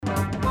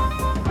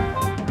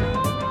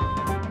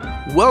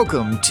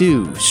Welcome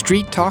to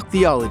Street Talk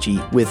Theology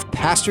with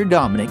Pastor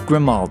Dominic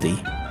Grimaldi.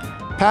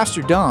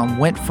 Pastor Dom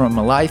went from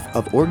a life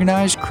of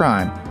organized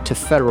crime to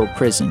federal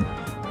prison.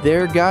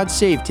 There, God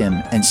saved him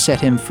and set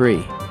him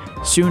free.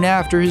 Soon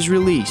after his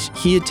release,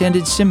 he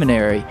attended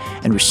seminary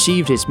and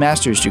received his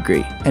master's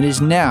degree and is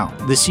now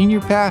the senior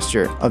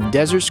pastor of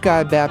Desert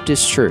Sky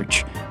Baptist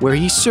Church, where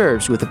he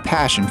serves with a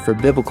passion for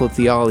biblical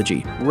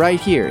theology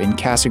right here in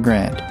Casa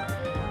Grande.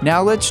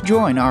 Now let's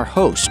join our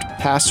host,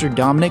 Pastor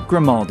Dominic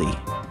Grimaldi.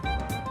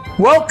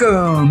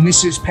 Welcome.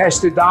 This is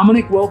Pastor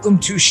Dominic. Welcome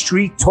to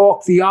Street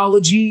Talk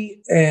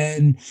Theology.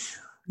 And,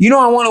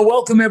 I want to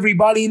welcome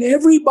everybody and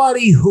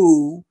everybody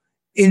who,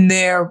 in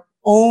their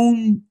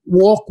own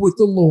walk with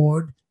the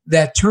Lord,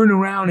 that turn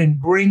around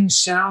and bring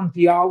sound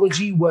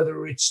theology,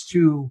 whether it's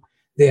to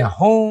their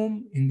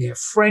home, in their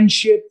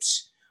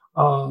friendships,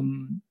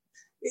 in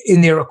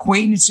their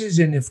acquaintances,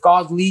 and if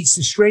God leads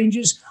to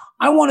strangers.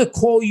 I want to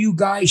call you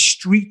guys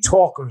street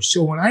talkers.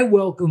 So when I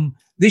welcome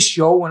this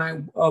show, when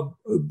I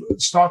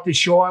start the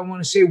show, I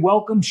want to say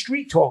welcome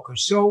street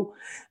talkers. So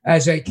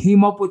as I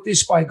came up with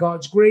this by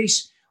God's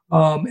grace,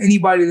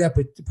 anybody that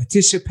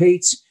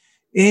participates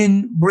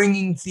in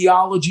bringing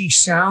theology,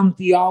 sound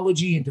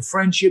theology into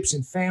friendships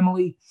and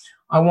family,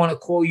 I want to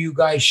call you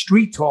guys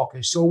street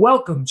talkers. So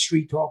welcome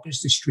street talkers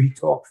to Street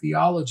Talk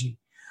Theology.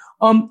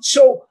 I'm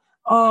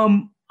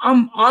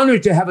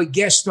honored to have a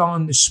guest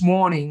on this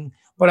morning,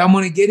 but I'm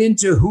going to get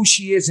into who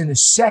she is in a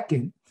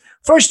second.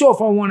 First off,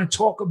 I want to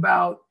talk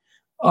about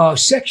a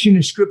section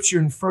of scripture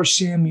in 1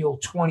 Samuel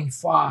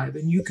 25,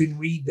 and you can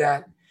read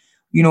that,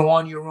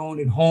 on your own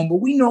at home. But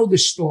we know the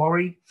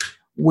story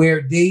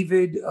where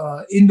David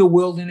in the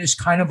wilderness,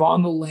 kind of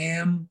on the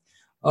lam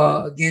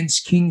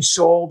against King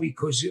Saul,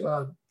 because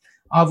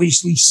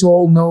obviously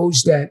Saul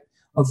knows that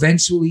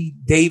eventually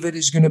David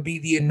is going to be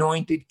the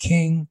anointed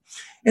king.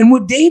 And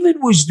what David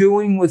was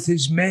doing with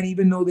his men,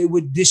 even though they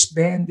were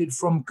disbanded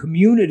from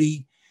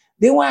community,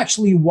 they were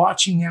actually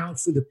watching out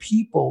for the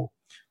people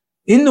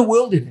in the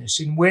wilderness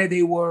and where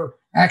they were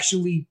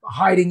actually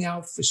hiding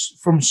out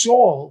from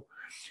Saul.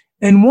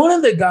 And one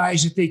of the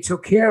guys that they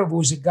took care of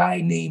was a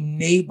guy named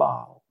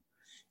Nabal.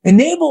 And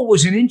Nabal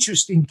was an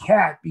interesting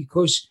cat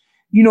because,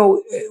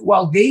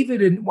 while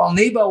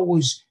Nabal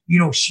was,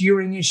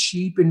 shearing his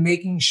sheep and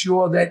making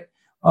sure that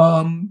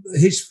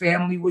his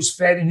family was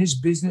fed and his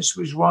business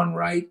was run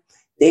right,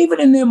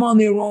 David and them on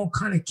their own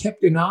kind of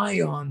kept an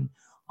eye on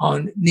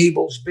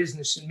Nabal's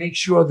business and make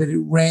sure that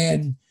it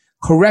ran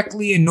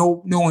correctly and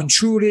no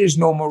intruders,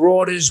 no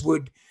marauders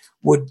would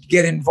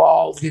get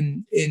involved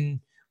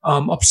in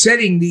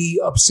upsetting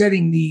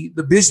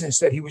the business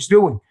that he was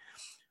doing.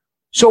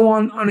 So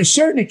on a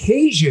certain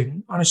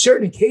occasion,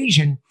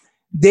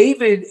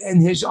 David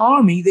and his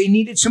army, they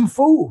needed some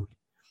food.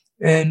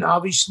 And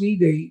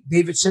obviously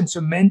David sent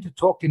some men to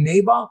talk to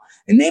Nabal.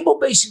 And Nabal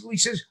basically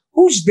says,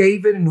 who's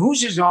David and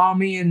who's his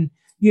army? And,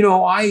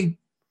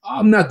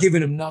 I'm not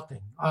giving him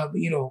nothing. I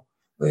know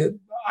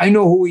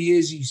who he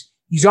is.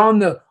 He's on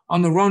the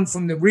run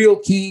from the real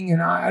king,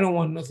 and I don't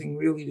want nothing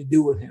really to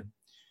do with him.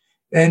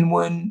 And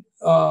when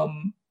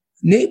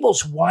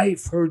Nabal's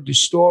wife heard the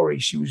story,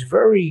 she was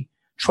very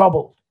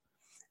troubled.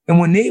 And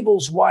when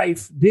Nabal's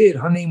wife did,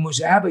 her name was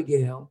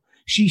Abigail,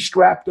 she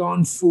strapped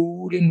on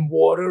food and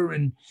water,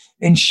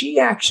 and she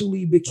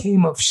actually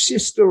became a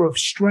sister of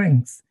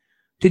strength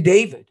to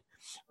David.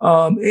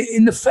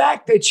 In the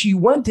fact that she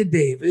went to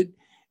David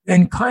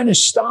and kind of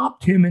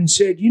stopped him and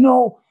said,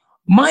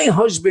 my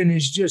husband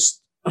is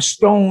just a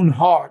stone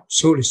heart,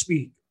 so to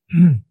speak.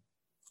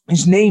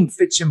 His name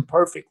fits him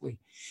perfectly.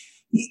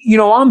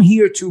 I'm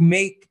here to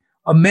make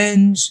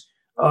amends,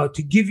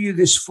 to give you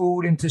this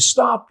food and to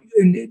stop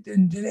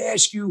and to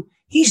ask you,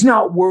 he's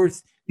not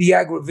worth the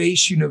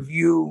aggravation of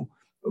you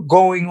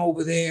going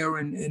over there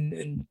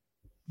and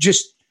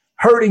just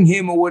hurting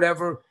him or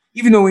whatever,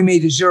 even though he may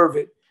deserve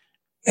it.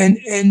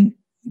 And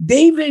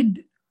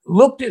David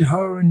looked at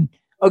her and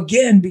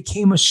again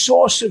became a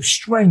source of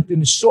strength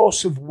and a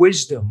source of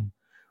wisdom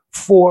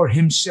for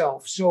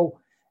himself. So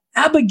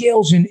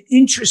Abigail's an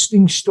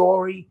interesting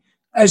story.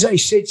 As I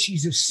said,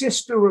 she's a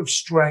sister of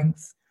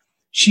strength.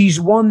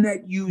 She's one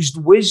that used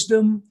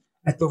wisdom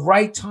at the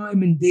right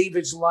time in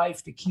David's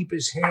life to keep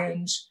his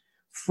hands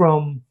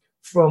from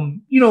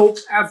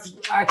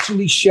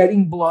actually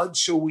shedding blood.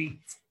 So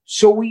we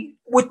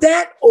with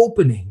that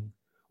opening,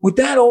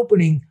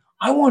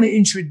 I want to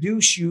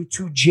introduce you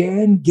to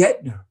Jan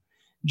Getner.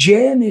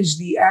 Jan is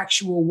the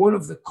actual one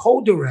of the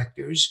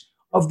co-directors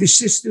of the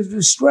Sisters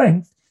of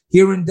Strength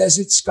here in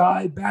Desert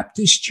Sky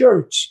Baptist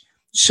Church.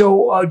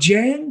 So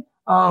Jan,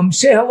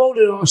 say hello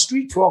to our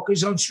street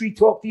talkers on Street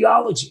Talk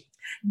Theology.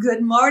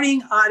 Good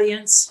morning,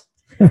 audience.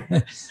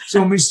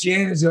 So Miss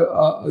Jan is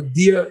a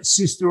dear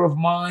sister of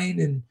mine,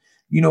 and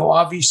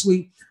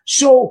obviously.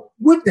 So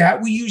with that,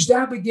 we used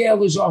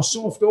Abigail as our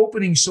soft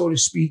opening, so to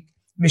speak,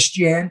 Miss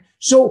Jan.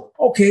 So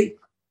okay,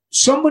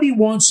 somebody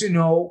wants to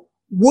know,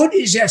 what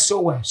is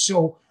SOS?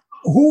 So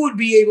who would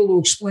be able to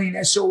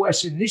explain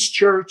SOS in this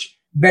church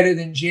better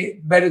than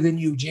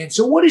you, Jan?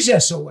 So what is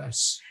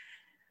SOS?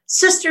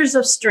 Sisters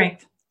of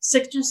Strength.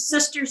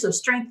 Sisters of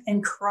Strength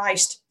in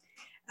Christ.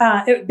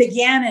 It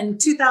began in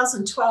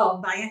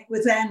 2012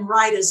 with Ann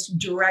Wright as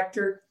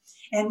director,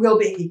 and we'll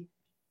be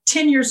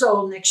 10 years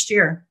old next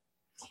year.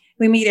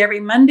 We meet every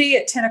Monday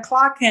at 10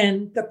 o'clock,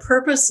 and the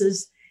purpose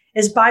is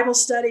Bible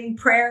study,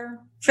 prayer,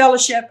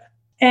 fellowship,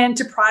 and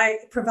to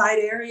provide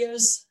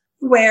areas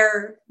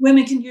where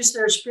women can use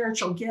their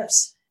spiritual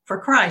gifts for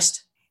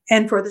Christ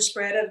and for the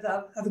spread of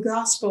the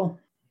gospel.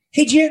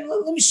 Hey, Jan,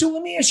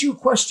 let me ask you a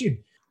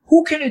question.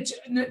 Who can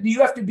do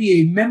you have to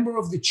be a member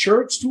of the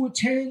church to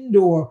attend,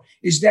 or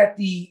is that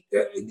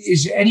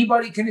is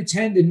anybody can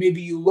attend, and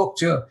maybe you look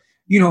to,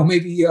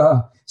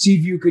 see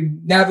if you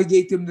can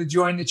navigate them to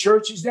join the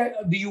church?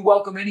 Do you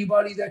welcome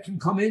anybody that can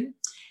come in?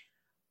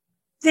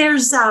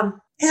 There's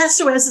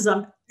SOS is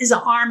an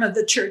arm of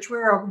the church.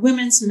 We're a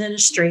women's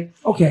ministry.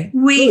 Okay.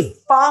 We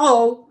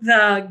follow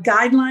the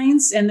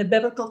guidelines and the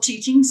biblical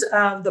teachings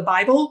of the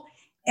Bible,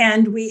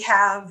 and we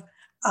have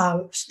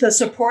the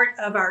support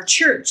of our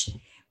church.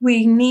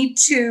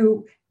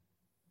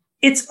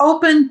 It's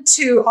open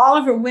to all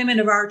of the women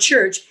of our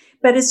church,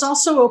 but it's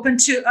also open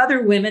to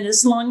other women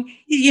as long,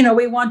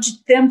 we want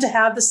them to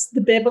have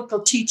the biblical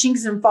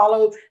teachings and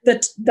follow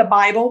the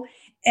Bible.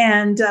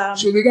 And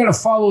so they got to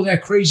follow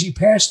that crazy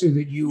pastor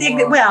that you. They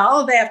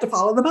have to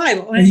follow the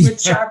Bible,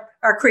 which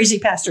our crazy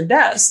pastor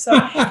does. So,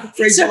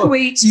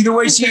 see the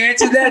way she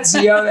answered that.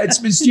 See how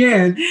that's Miss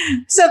Jan.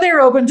 So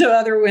they're open to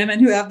other women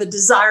who have the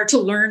desire to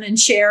learn and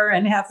share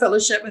and have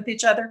fellowship with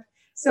each other.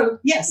 So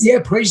yes. Yeah,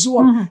 praise the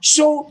Lord. Mm-hmm.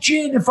 So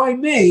Jan, if I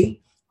may,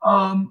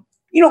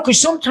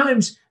 because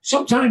sometimes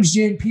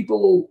Jan,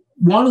 people will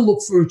want to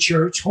look for a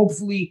church,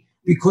 hopefully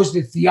because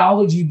the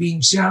theology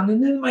being sound,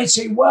 and then they might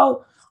say,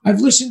 well, I've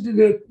listened to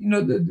the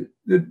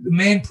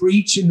man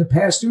preach and the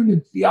pastor, and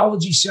the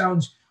theology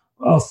sounds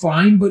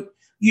fine, but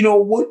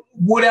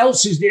what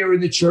else is there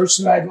in the church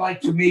that I'd like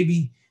to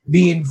maybe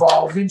be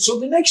involved in? So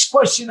the next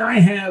question I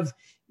have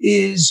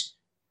is,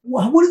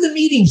 what do the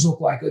meetings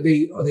look like? Are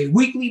they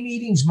weekly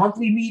meetings,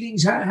 monthly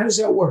meetings? How does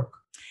that work?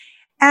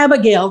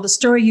 Abigail, the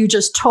story you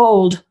just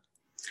told,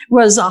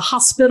 was a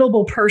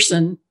hospitable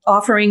person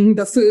offering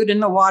the food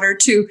and the water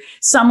to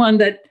someone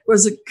that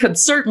could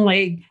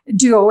certainly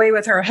do away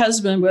with her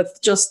husband with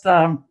just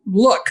the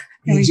look.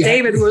 I mean, exactly.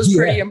 David was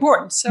pretty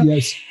important. So,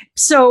 yes.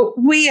 So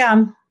we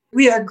are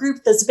a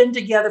group that's been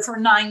together for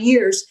 9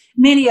 years.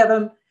 Many of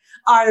them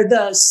are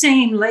the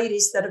same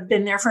ladies that have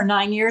been there for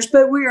 9 years,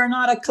 but we are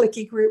not a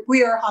cliquey group.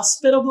 We are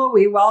hospitable.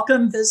 We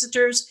welcome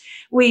visitors.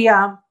 We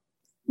have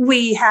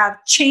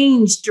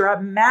changed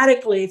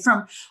dramatically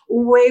from the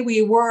way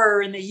we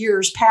were in the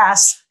years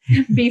past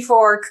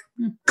before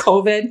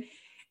COVID,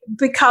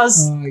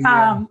 because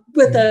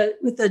with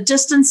the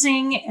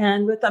distancing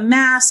and with the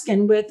mask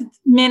and with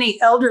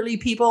many elderly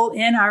people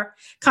in our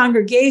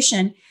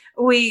congregation,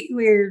 we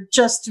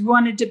just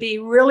wanted to be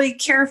really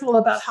careful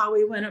about how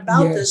we went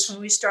about this when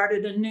we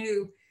started a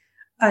new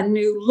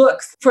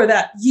look for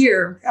that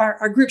year.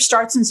 Our group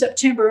starts in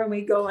September and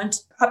we go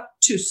up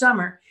to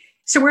summer.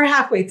 So we're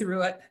halfway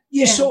through it.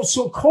 Yeah. So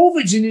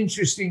COVID's an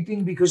interesting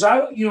thing because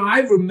I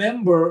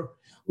remember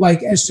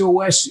like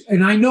SOS,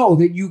 and I know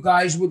that you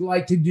guys would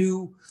like to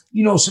do,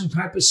 some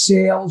type of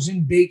sales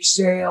and bake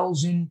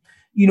sales and,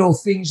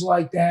 things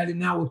like that. And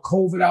now with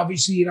COVID,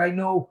 obviously, and I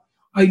know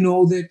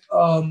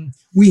that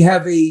we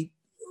have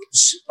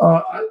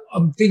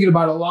I'm thinking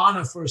about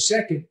Alana for a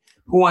second,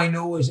 who I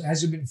know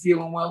hasn't been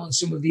feeling well, and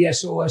some of the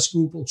SOS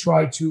group will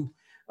try to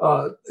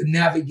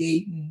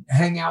navigate and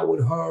hang out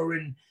with her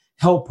and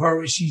help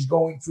her as she's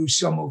going through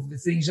some of the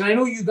things. And I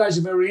know you guys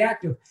are very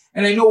active,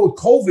 and I know with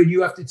COVID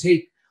you have to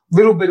take a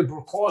little bit of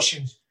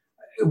precautions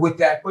with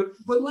that. But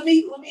let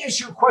me ask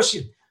you a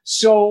question.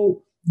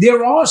 So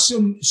there are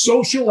some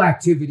social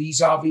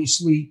activities,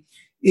 obviously,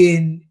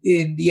 in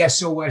the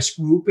SOS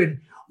group, and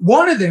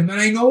one of them,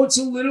 and I know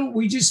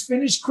we just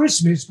finished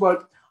Christmas,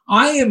 but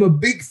I am a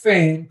big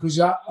fan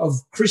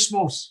of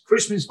Christmas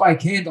by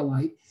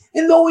candlelight.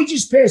 And though we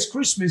just passed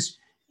Christmas,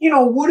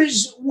 what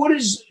is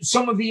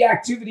some of the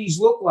activities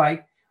look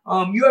like?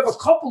 You have a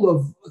couple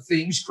of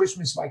things,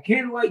 Christmas by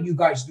candlelight. You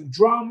guys do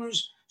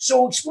dramas.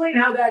 So explain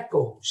how that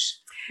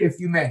goes, if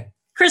you may.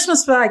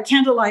 Christmas by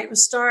candlelight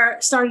was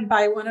started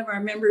by one of our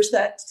members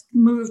that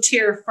moved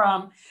here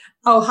from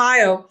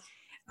Ohio,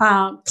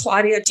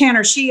 Claudia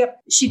Tanner. She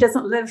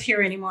doesn't live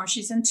here anymore.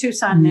 She's in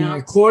Tucson now.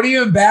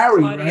 Claudia and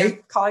Barry,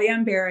 right? Claudia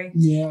and Barry.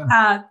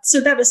 Yeah.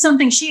 So that was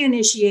something she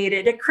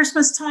initiated. At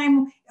Christmas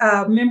time,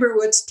 a member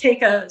would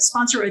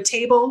sponsor a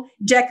table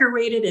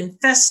decorated in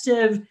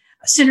festive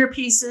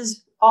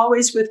centerpieces,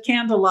 always with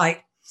candlelight.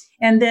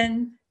 And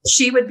then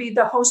she would be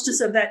the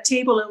hostess of that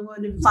table and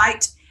would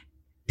invite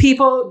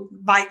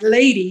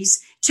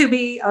ladies to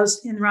be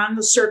around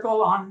the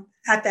circle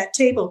at that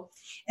table.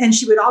 And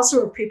she would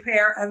also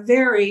prepare a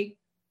very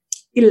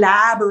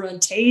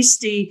elaborate,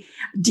 tasty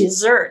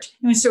dessert.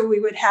 And so we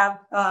would have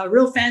a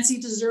real fancy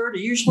dessert,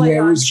 usually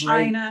on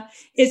china.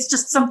 Great. It's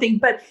just something,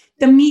 but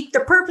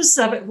the purpose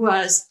of it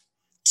was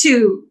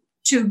to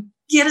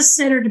get us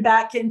centered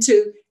back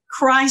into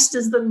Christ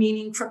as the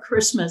meaning for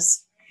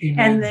Christmas. Amen.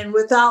 And then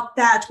without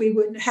that, we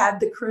wouldn't have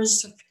the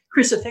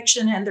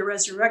crucifixion and the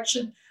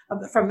resurrection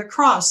from the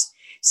cross.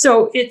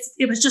 So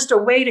it was just a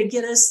way to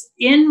get us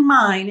in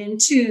mind, in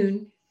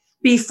tune,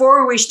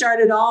 before we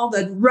started all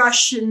the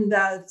rush and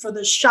for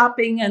the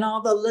shopping and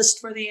all the list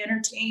for the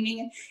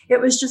entertaining.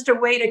 It was just a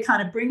way to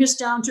kind of bring us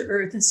down to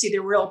earth and see the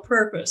real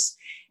purpose.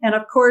 And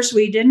of course,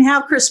 we didn't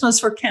have Christmas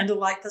for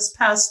candlelight this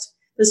past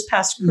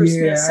Christmas.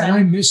 Yeah, and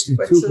I missed it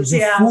too, because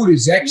the food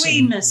is excellent.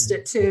 We missed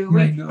it too.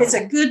 It's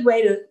a good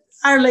way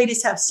our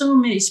ladies have so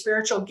many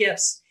spiritual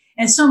gifts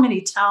and so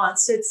many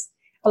talents.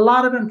 A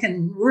lot of them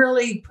can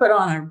really put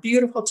on a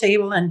beautiful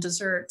table and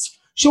desserts.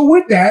 So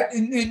with that,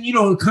 and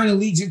it kind of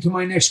leads into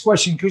my next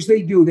question, because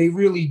they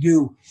really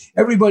do.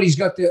 Everybody's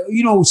got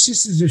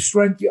Sisters of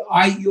Strength.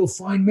 You'll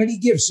find many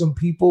gifts. Some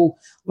people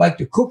like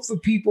to cook for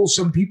people.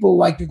 Some people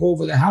like to go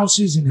over the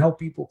houses and help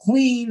people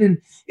clean. And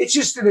it's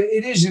just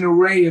it is an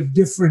array of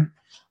different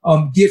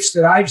gifts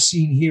that I've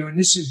seen here. And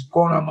this is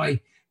going on my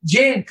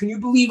Jan, can you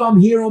believe I'm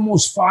here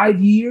almost 5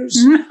 years?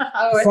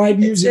 5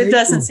 years. It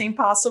doesn't seem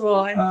possible.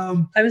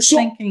 I was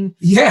thinking.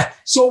 Yeah.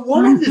 So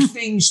one of the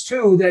things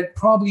too that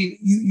probably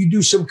you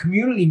do some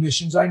community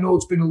missions. I know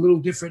it's been a little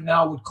different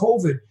now with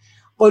COVID,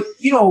 but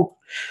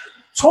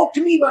talk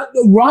to me about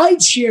the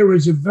ride share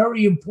is a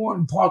very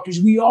important part,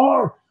 because we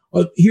are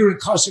here in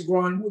Casa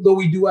Grande, though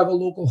we do have a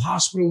local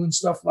hospital and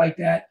stuff like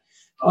that.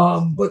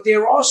 But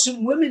there are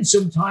some women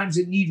sometimes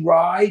that need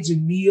rides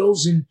and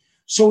meals, and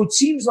so it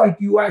seems like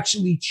you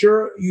actually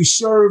you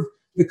serve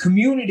the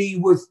community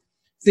with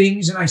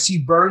things, and I see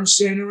Burn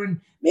Center,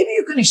 and maybe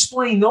you can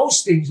explain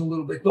those things a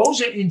little bit.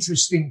 Those are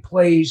interesting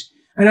plays,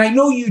 and I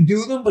know you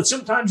do them, but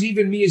sometimes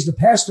even me as the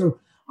pastor,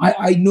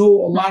 I know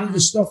a lot of the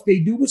stuff they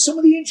do, but some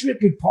of the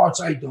intricate parts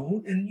I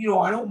don't, and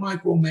I don't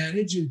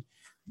micromanage, and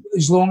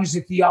as long as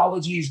the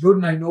theology is good,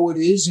 and I know it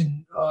is,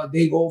 and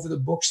they go over the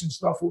books and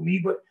stuff with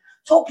me. But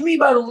talk to me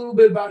about a little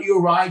bit about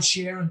your ride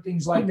share and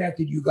things like that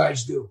you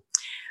guys do.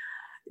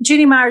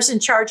 Judy Meyer's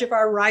in charge of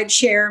our ride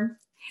share.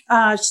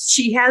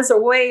 She has a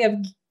way of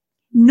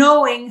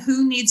knowing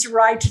who needs a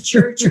ride to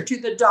church or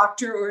to the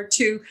doctor or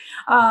to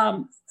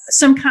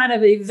some kind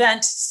of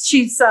event.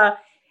 She's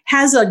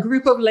has a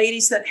group of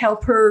ladies that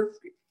help her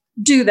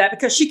do that,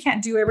 because she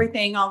can't do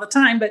everything all the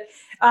time. But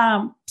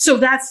so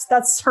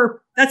that's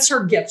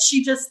her gift.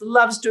 She just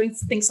loves doing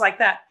things like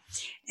that.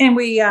 And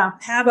we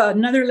have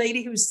another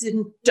lady who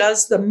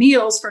does the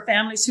meals for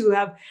families who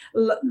have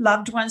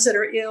loved ones that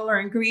are ill or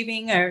in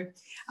grieving or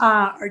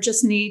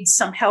just need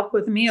some help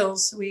with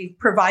meals. We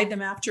provide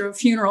them after a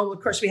funeral.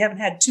 Of course, we haven't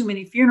had too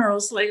many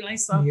funerals lately,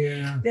 so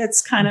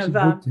that's kind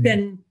of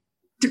been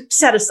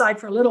set aside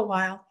for a little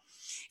while.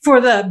 For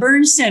the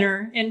Burn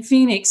Center in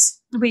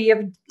Phoenix, we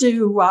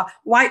do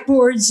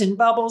whiteboards and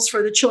bubbles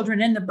for the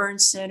children in the Burn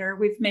Center.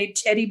 We've made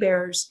teddy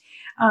bears.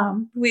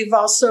 We've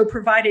also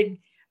provided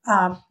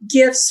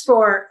gifts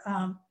for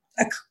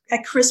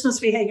at Christmas.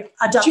 We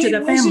adopted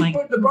a family.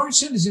 The Burn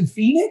Center is in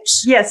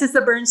Phoenix? Yes, it's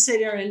the Burn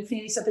Center in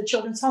Phoenix at the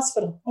Children's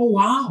Hospital. Oh,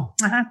 wow.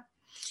 Uh-huh.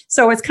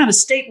 So it's kind of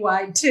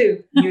statewide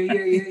too.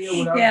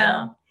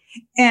 Yeah.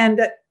 And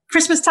at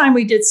Christmas time,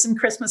 we did some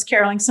Christmas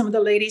caroling. Some of the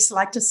ladies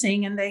like to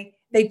sing, and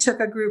they took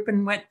a group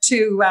and went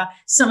to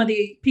some of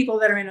the people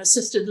that are in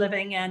assisted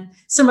living and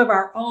some of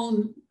our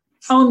own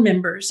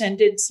members, and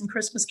did some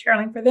Christmas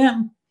caroling for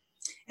them.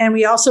 And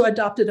we also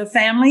adopted a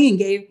family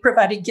and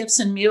provided gifts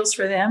and meals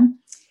for them.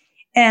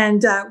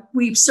 And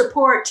we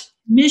support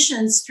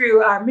missions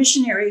through our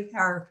missionary,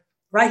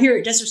 right here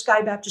at Desert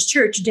Sky Baptist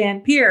Church,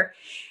 Dan Peer.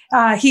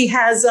 He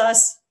has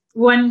us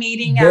one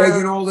meeting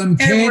begging all them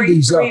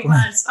candies every 3 up.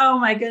 months. Oh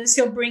my goodness.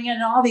 He'll bring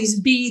in all these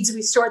beads.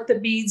 We sort the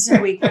beads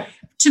and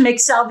to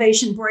make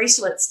salvation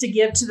bracelets to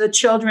give to the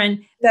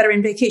children that are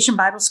in Vacation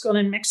Bible School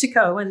in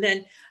Mexico. And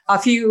then a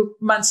few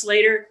months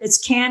later, it's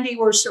candy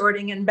we're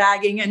sorting and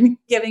bagging and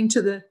giving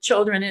to the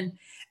children in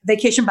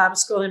Vacation Bible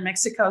School in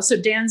Mexico. So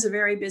Dan's a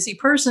very busy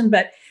person,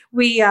 but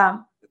we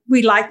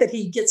like that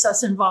he gets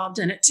us involved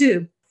in it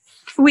too.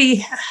 We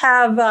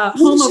have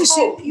Home of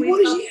Hope.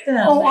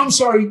 Oh, I'm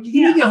sorry.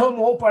 Give me the Home of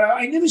Hope.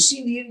 I never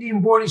seen the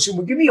Indian boarding school,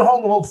 but give me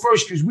Home of Hope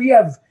first, because we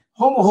have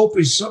Home of Hope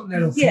is something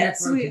that'll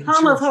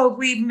Home of Hope.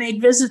 We've made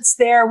visits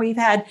there. We've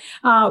had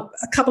a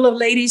couple of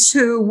ladies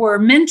who were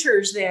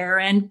mentors there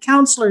and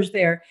counselors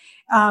there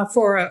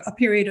for a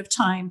period of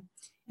time.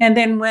 And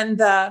then when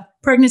the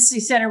pregnancy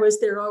center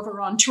was there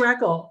over on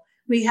Treacle,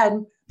 we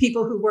had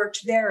people who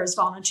worked there as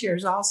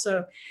volunteers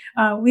also.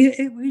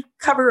 We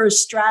cover a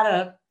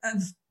strata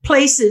of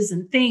places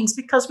and things,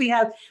 because we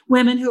have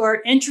women who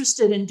are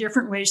interested in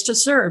different ways to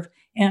serve,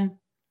 and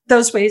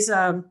those ways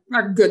are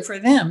good for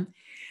them.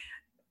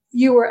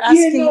 You were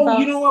asking about...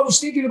 I was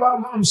thinking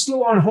about, I'm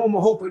still on Home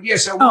of Hope, but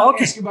yes, I want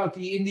to ask about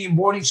the Indian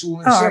boarding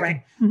school in a second.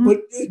 Right. Mm-hmm.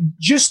 But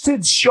just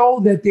to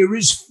show that there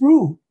is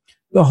fruit,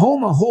 the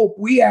Home of Hope,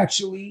 we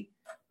actually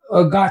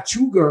got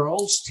 2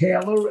 girls,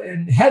 Taylor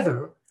and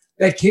Heather,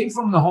 that came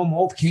from the Home of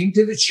Hope, came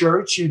to the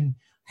church, and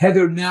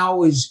Heather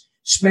now has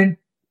spent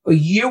a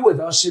year with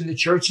us in the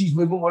church. She's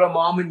living with her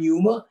mom in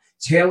Yuma.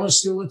 Taylor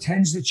still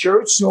attends the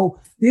church. So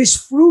there's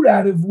fruit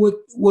out of what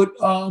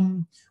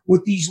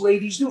what these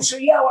ladies do. So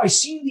yeah, I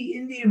seen the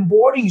Indian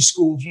boarding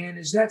school, Jan.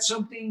 Is that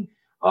something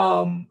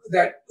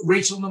that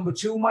Rachel number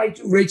 2 might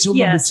do? Rachel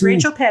number 2? Yes,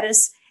 Rachel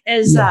Pettis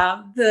is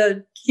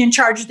in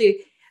charge of the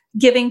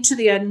giving to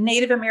the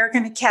Native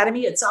American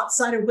Academy. It's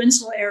outside of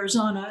Winslow,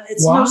 Arizona.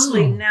 It's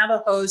mostly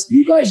Navajos.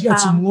 You guys got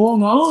some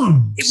long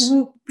arms.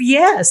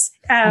 Yes.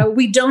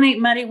 We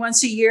donate money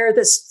once a year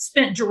that's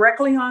spent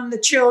directly on the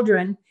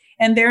children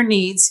and their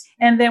needs.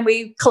 And then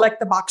we collect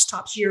the box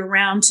tops year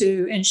round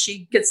too. And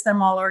she gets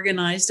them all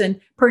organized and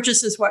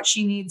purchases what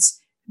she needs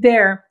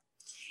there.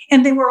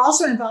 And then we're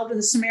also involved in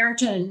the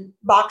Samaritan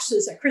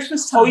boxes at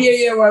Christmas time. Oh,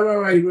 yeah,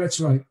 right. That's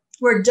right.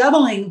 We're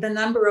doubling the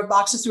number of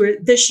boxes.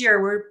 This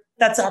year,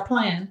 that's our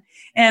plan.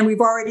 And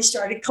we've already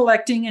started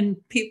collecting, and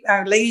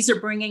our ladies are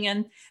bringing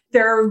in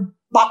their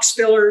box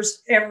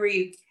fillers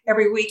every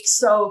week.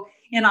 So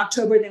in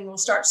October, then we'll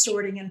start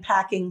sorting and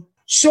packing.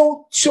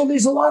 So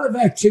there's a lot of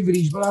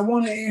activities, but I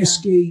want to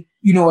ask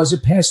as a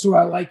pastor,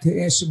 I like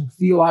to ask some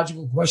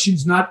theological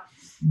questions. Not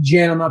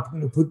Jan, I'm not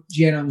going to put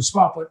Jan on the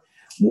spot, but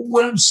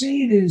what I'm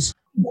saying is,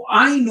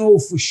 I know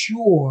for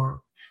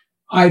sure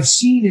I've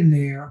seen in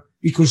there,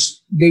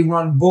 because they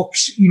run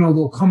books,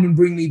 they'll come and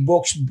bring me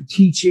books,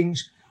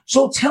 teachings.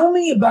 So tell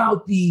me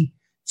about the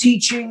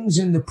teachings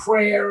and the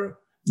prayer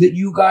that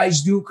you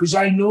guys do, because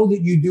I know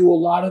that you do a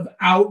lot of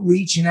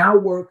outreach and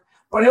outwork,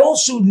 but I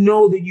also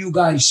know that you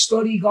guys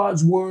study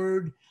God's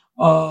word,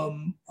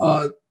 obviously,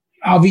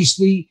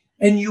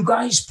 and you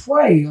guys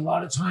pray. A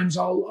lot of times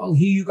I'll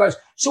hear you guys.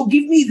 So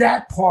give me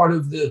that part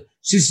of the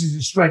Sisters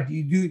of Strength.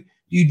 Do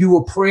you do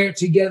a prayer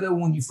together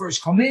when you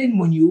first come in,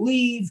 when you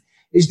leave?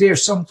 Is there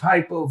some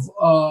type of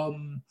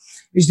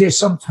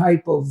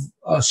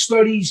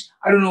studies?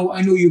 I don't know.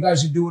 I know you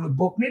guys are doing a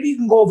book. Maybe you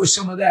can go over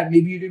some of that.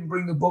 Maybe you didn't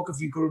bring the book if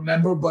you could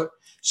remember, but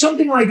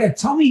something like that.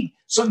 Tell me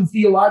something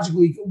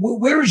theologically.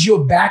 Where is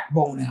your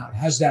backbone at?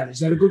 How's that? Is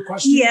that a good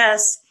question?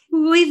 Yes.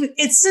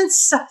 It's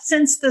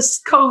since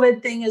this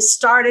COVID thing has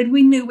started,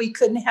 we knew we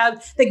couldn't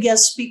have the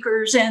guest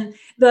speakers and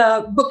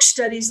the book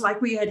studies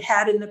like we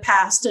had in the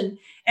past, and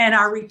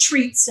our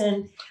retreats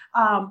and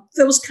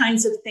those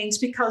kinds of things,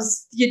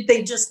 because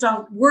they just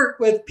don't work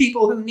with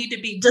people who need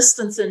to be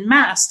distanced and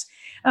masked.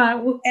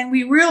 And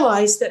we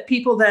realized that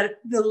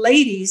the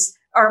ladies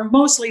are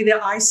mostly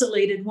the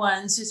isolated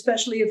ones,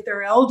 especially if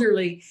they're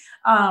elderly.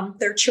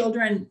 Their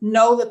children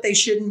know that they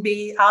shouldn't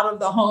be out of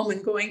the home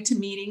and going to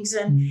meetings.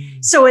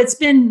 And so it's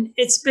been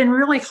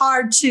really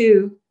hard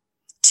to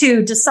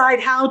decide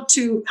how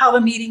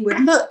the meeting would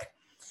look.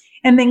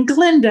 And then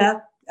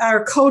Glenda,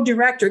 our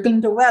co-director,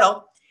 Glenda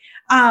Weddle,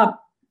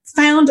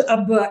 found a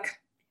book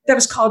that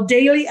was called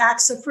Daily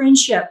Acts of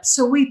Friendship.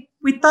 So we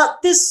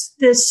thought this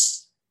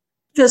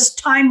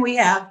time we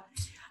have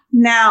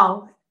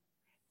now,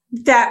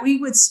 that we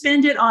would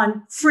spend it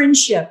on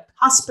friendship,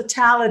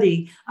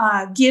 hospitality,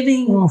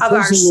 giving of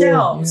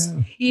ourselves,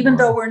 even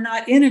though we're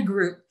not in a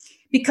group,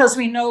 because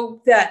we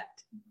know that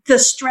the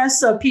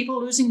stress of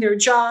people losing their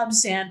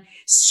jobs and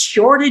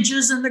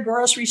shortages in the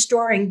grocery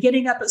store and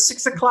getting up at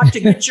 6 o'clock to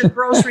get your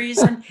groceries,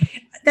 and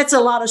that's a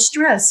lot of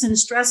stress, and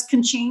stress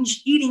can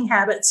change eating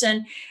habits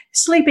and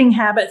sleeping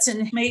habits,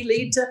 and may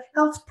lead to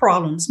health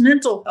problems,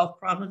 mental health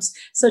problems,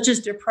 such as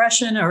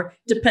depression or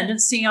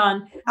dependency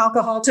on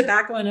alcohol,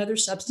 tobacco, and other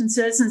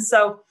substances. And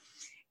so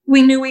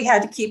we knew we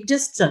had to keep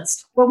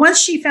distanced. Well, once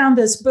she found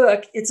this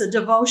book, it's a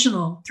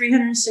devotional,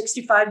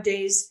 365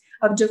 days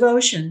of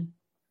devotion.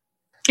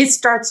 It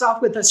starts off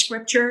with a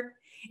scripture.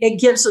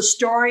 It gives a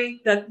story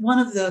that one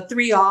of the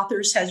 3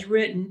 authors has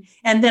written,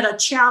 and then a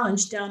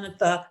challenge down at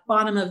the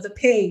bottom of the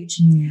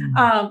page.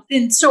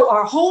 And so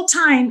our whole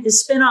time is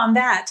spent on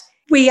that.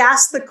 We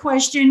ask the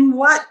question,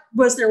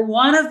 was there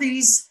one of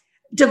these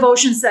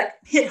devotions that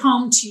hit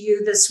home to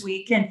you this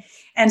week?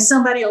 And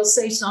somebody will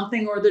say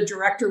something, or the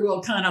director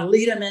will kind of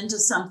lead them into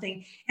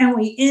something. And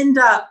we end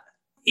up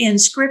in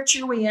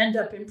scripture, we end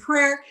up in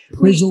prayer.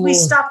 We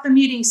stop the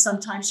meeting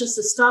sometimes just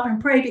to stop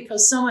and pray,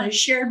 because someone has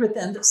shared with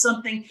them that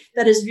something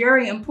that is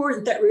very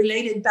important that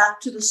related back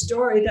to the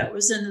story that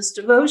was in this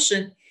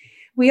devotion.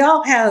 We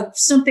all have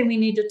something we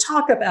need to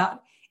talk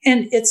about.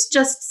 And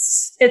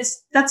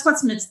that's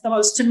what's meant the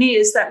most to me,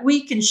 is that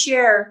we can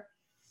share.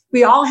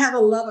 We all have a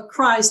love of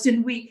Christ,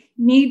 and we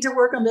need to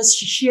work on this,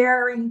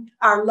 sharing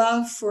our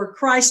love for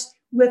Christ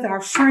with our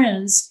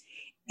friends.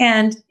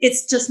 And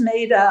it's just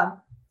made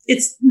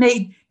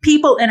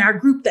people in our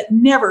group that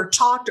never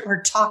talked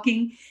are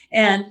talking,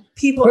 and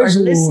people are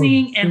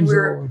listening, and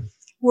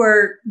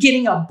we're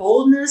getting a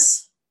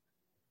boldness.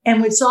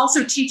 And it's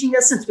also teaching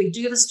us, since we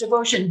do this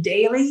devotion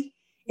daily,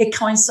 it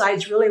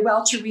coincides really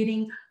well to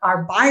reading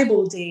our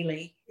Bible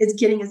daily. It's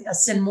getting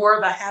us in more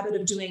of a habit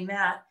of doing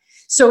that.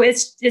 So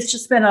it's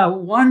just been a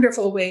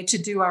wonderful way to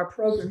do our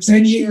programs.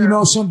 And you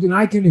know something,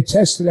 I can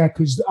attest to that,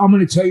 because I'm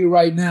going to tell you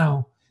right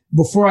now,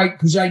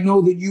 because I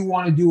know that you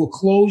want to do a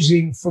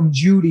closing from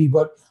Judy,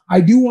 but I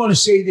do want to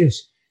say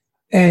this,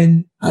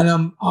 and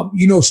I'm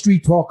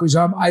Street Talkers,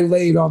 I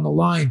lay it on the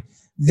line.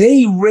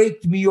 They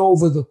raked me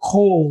over the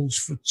coals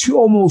for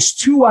almost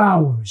 2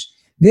 hours.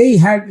 They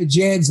had,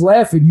 Jan's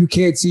laughing. You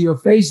can't see her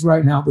face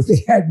right now, but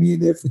they had me in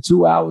there for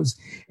 2 hours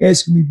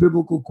asking me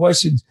biblical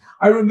questions.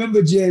 I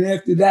remember, Jan,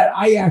 after that,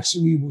 I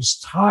actually was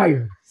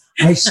tired.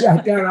 I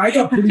sat down. I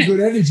got pretty good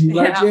energy,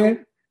 right,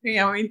 Jan?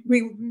 Yeah,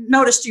 we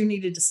noticed you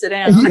needed to sit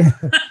down. Yeah.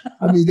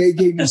 I mean, they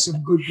gave me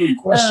some good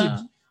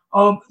questions.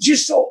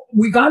 Just so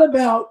we got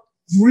about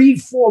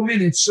 3-4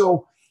 minutes.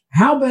 So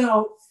how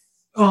about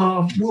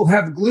we'll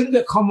have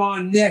Glinda come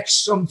on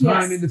next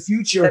sometime in the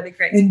future. That'd be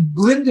great. And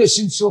Glinda,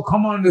 since she'll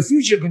come on in the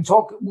future, can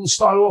talk. We'll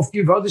start off,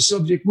 give other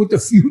subject what the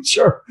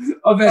future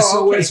of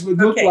SOS would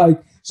look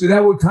like. So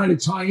that would kind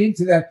of tie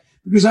into that.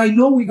 Because I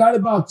know we got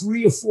about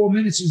 3 or 4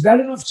 minutes. Is that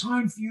enough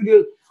time for you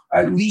to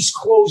at least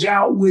close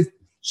out with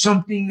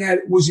something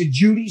that was a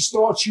Judy's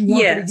thoughts you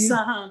wanted to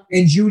give?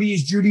 And Judy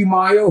is Judy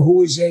Meyer,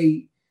 who is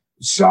a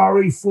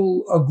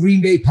sorrowful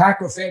Green Bay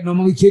Packer fan. I'm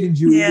only kidding,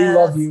 Judy. We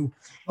love you.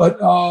 But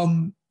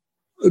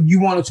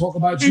you want to talk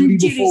about Judy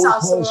before we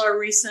close? Judy's also a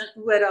recent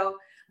widow.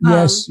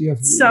 Yes.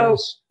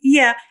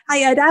 I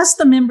had asked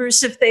the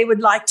members if they would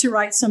like to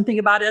write something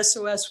about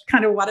SOS,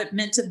 kind of what it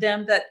meant to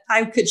them that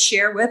I could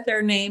share with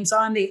their names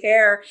on the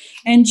air.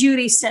 And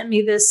Judy sent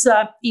me this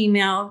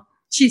email.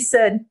 She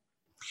said,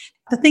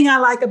 the thing I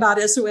like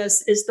about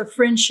SOS is the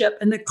friendship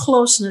and the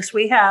closeness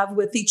we have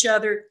with each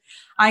other.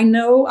 I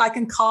know I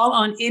can call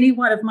on any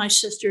one of my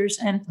sisters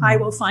and I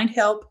will find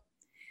help.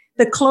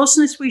 The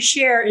closeness we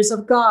share is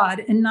of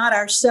God and not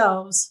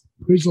ourselves.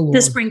 Praise the Lord.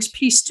 This brings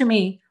peace to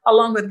me,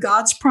 along with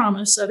God's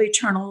promise of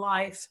eternal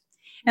life.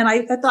 And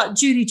I thought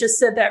Judy just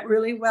said that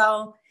really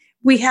well.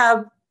 We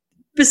have,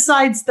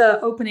 besides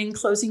the opening and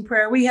closing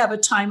prayer, we have a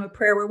time of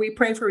prayer where we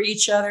pray for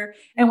each other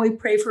and we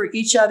pray for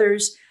each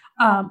other's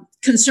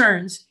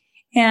concerns.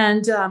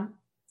 And I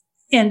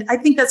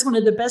think that's one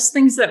of the best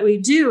things that we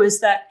do is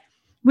that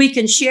we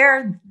can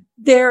share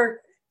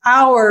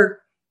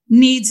our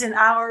needs and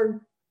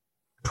our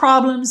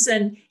problems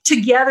and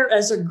together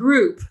as a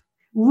group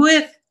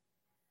with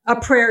a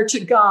prayer to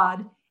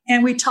God.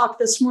 And we talked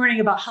this morning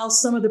about how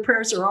some of the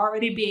prayers are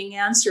already being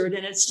answered.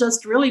 And it's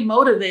just really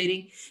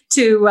motivating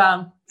to,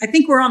 I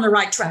think we're on the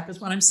right track is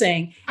what I'm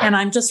saying. And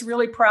I'm just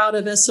really proud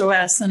of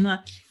SOS. And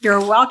you're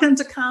welcome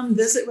to come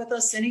visit with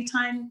us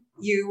anytime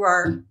you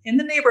are in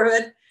the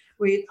neighborhood.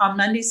 On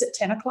Mondays at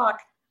 10 o'clock.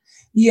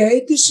 Yeah,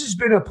 this has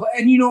been a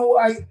and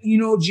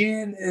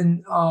Jan,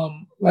 and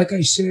like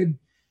I said,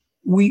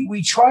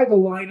 we try to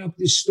line up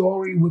this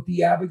story with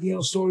the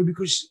Abigail story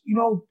because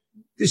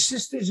the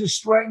Sisters of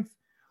Strength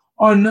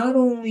are not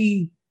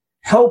only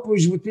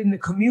helpers within the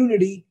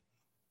community.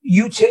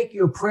 You take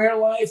your prayer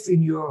life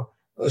and your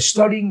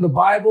studying the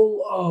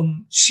Bible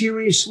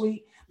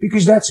seriously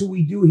because that's what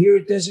we do here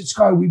at Desert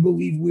Sky. We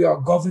believe we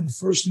are governed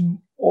first and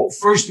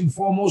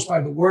foremost by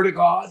the Word of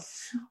God.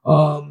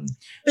 But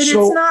it's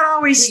not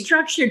always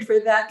structured for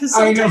that because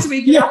sometimes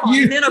we get up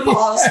on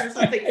menopause or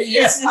something.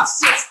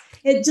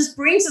 It just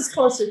brings us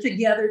closer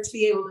together to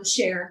be able to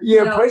share.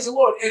 Yeah, praise the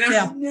Lord. And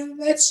I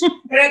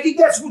think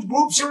that's what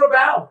groups are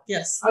about.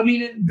 Yes. I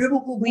mean, in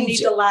biblical groups. We need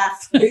to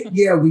laugh.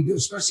 Yeah, we do,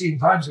 especially in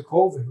times of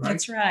COVID, right?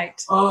 That's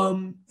right.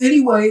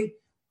 Anyway,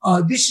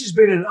 this has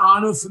been an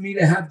honor for me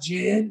to have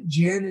Jan.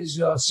 Jan is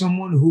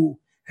someone who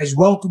has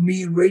welcomed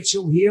me and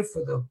Rachel here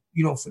for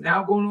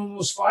now going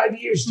almost 5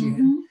 years,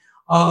 Jan.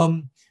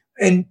 Mm-hmm.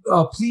 And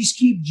please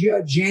keep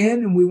Jan,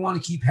 and we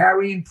want to keep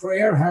Harry in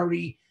prayer.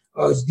 Harry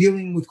is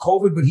dealing with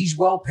COVID, but he's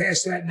well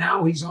past that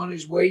now. He's on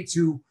his way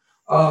to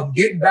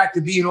getting back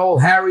to being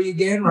old Harry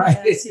again, right?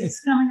 Yes,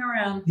 he's coming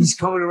around. He's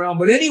coming around.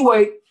 But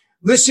anyway,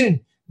 listen,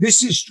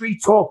 this is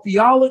Street Talk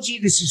Theology.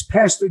 This is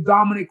Pastor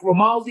Dominic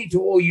Grimaldi. To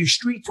all you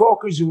street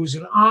talkers, it was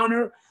an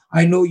honor.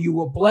 I know you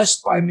were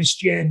blessed by Miss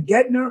Jan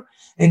Getner.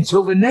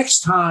 Until the next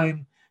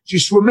time,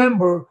 just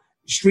remember,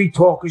 street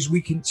talkers,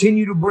 we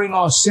continue to bring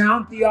our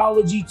sound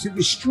theology to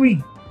the street.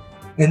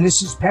 And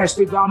this is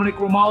Pastor Dominic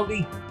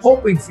Grimaldi,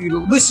 hoping for you to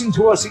listen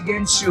to us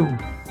again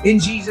soon. In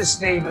Jesus'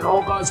 name, and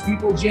all God's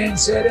people, Jan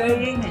said,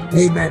 Amen.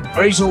 Amen.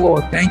 Praise the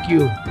Lord. Thank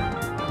you.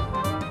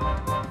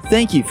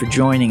 Thank you for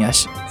joining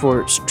us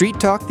for Street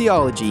Talk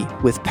Theology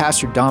with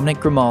Pastor Dominic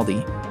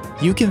Grimaldi.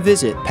 You can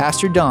visit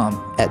Pastor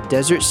Dom at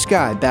Desert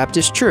Sky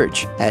Baptist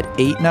Church at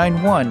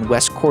 891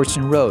 West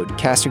Corson Road,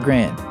 Casa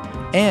Grande.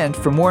 And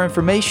for more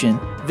information,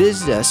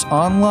 visit us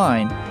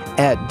online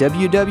at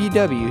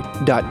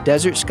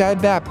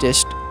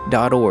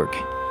www.desertskybaptist.org.